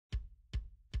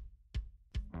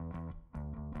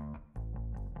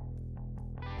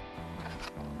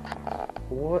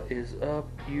What is up,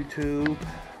 YouTube?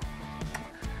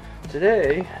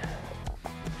 Today,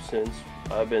 since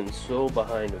I've been so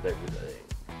behind with everything,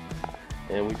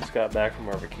 and we just got back from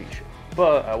our vacation,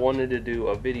 but I wanted to do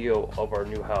a video of our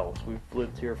new house. We've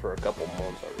lived here for a couple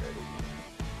months already.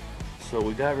 So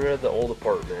we got rid of the old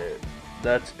apartment.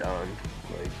 That's done.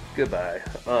 Like, goodbye.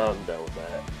 I'm done with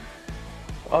that.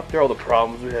 After all the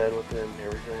problems we had with it and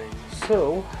everything.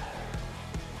 So,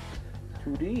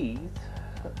 today,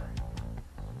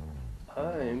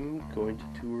 I'm going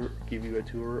to give you a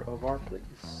tour of our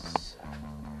place.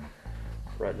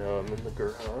 Right now I'm in the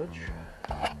garage.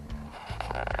 As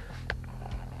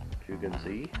you can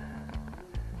see,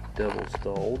 double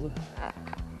stalled.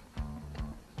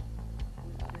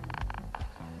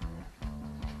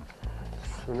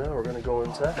 So now we're gonna go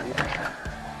inside.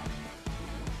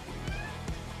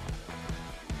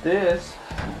 This,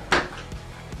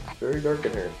 it's very dark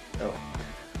in here. Oh.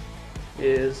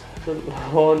 Is the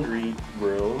laundry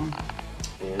room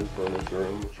and furnace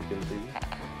room, which you can see.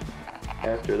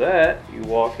 After that, you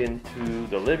walk into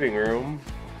the living room.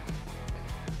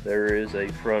 There is a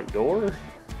front door.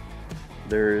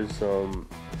 There is some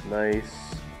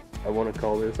nice, I want to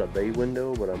call this a bay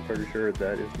window, but I'm pretty sure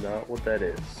that is not what that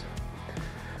is.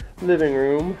 Living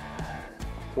room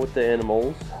with the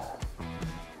animals.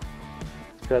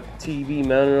 Got the TV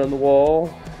mounted on the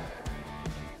wall.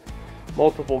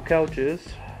 Multiple couches.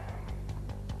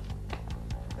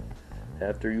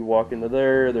 After you walk into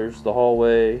there, there's the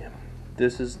hallway.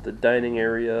 This is the dining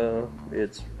area.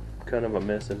 It's kind of a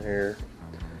mess in here.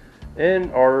 And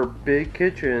our big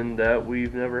kitchen that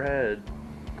we've never had.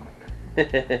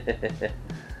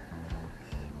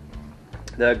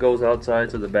 That goes outside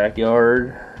to the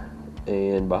backyard.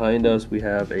 And behind us we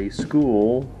have a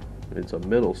school. It's a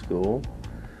middle school.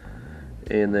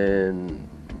 And then,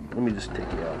 let me just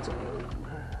take you outside.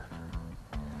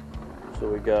 So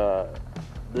we got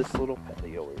this little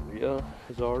patio area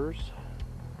is ours,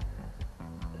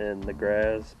 and the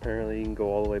grass apparently you can go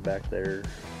all the way back there.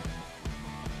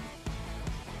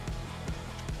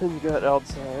 Then you got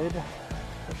outside.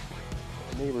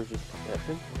 The neighbors just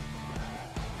stepping,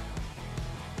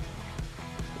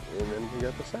 and then we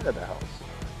got the side of the house.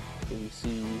 And you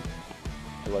see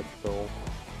electrical.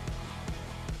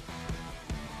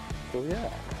 So yeah.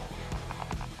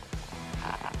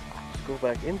 Go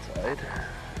back inside.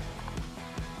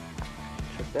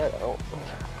 Check that out.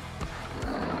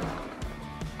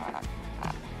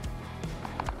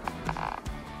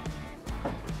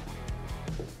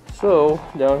 So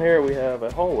down here we have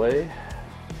a hallway.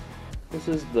 This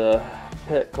is the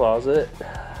pet closet.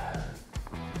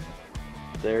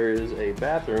 There is a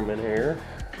bathroom in here.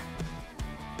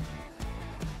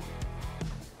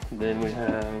 Then we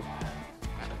have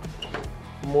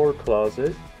more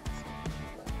closet.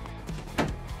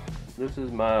 This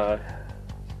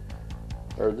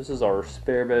is our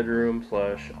spare bedroom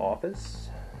slash office.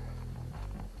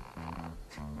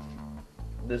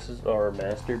 This is our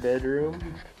master bedroom.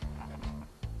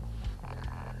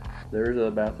 There's a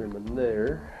bathroom in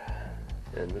there.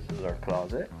 And this is our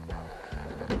closet.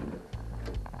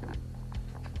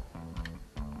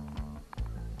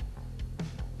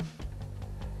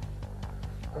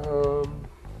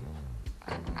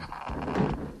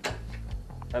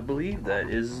 I believe that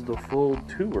is the full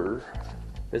tour,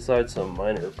 besides some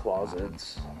minor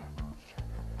closets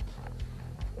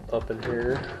up in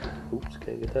here. Oops,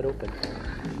 can't get that open.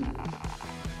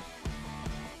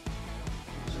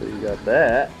 So you got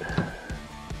that.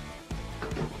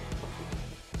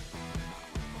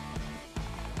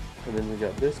 And then we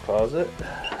got this closet.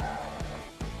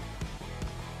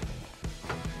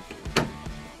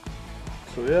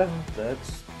 So yeah,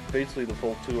 that's basically the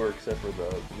full tour except for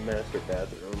the master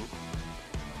bathroom.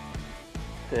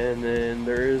 And then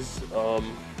there is a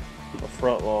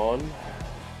front lawn,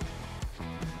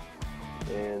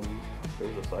 and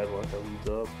there's a sidewalk that leads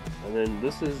up. And then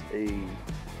this is a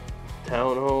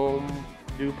townhome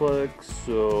duplex,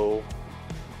 so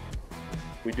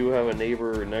we do have a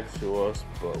neighbor next to us,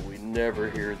 but we never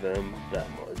hear them that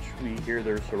much. We hear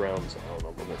their surround sound a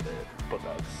little bit, but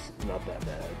that's not that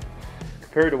bad.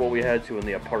 Compared to what we had to in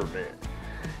the apartment,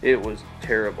 it was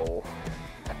terrible.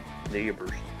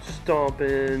 Neighbors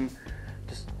stomping,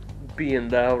 just being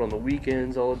loud on the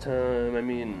weekends all the time. I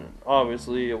mean,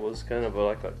 obviously it was kind of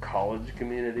like a college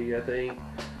community, I think.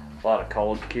 A lot of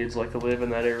college kids like to live in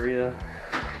that area.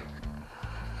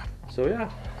 So yeah,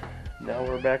 now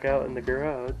we're back out in the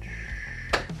garage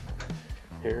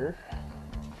here.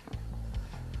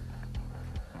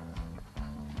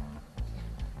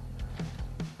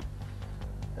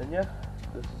 And yeah,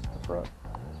 this is the front.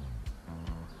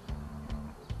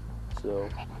 So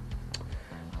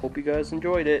hope you guys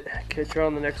enjoyed it. Catch you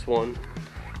on the next one.